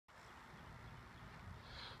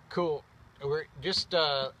Cool. We're just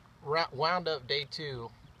wound up day 2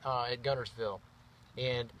 at Guntersville,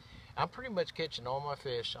 and I'm pretty much catching all my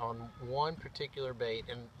fish on one particular bait.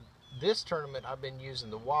 And this tournament, I've been using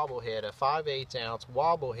the wobblehead, a 5/8 ounce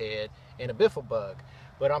wobblehead, and a biffle bug.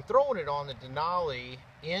 But I'm throwing it on the Denali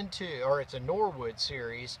into, or it's a Norwood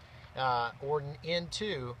series, or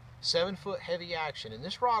into 7-foot heavy action. And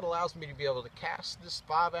this rod allows me to be able to cast this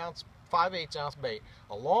 5/8 ounce bait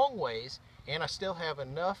a long ways, and I still have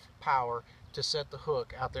enough power to set the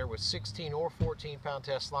hook out there with 16 or 14 pound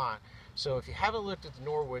test line. So if you haven't looked at the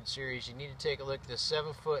Norwood series, you need to take a look at the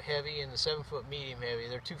 7-foot heavy and the 7-foot medium heavy.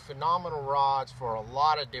 They're two phenomenal rods for a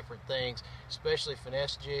lot of different things, especially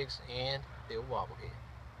finesse jigs and the wobblehead.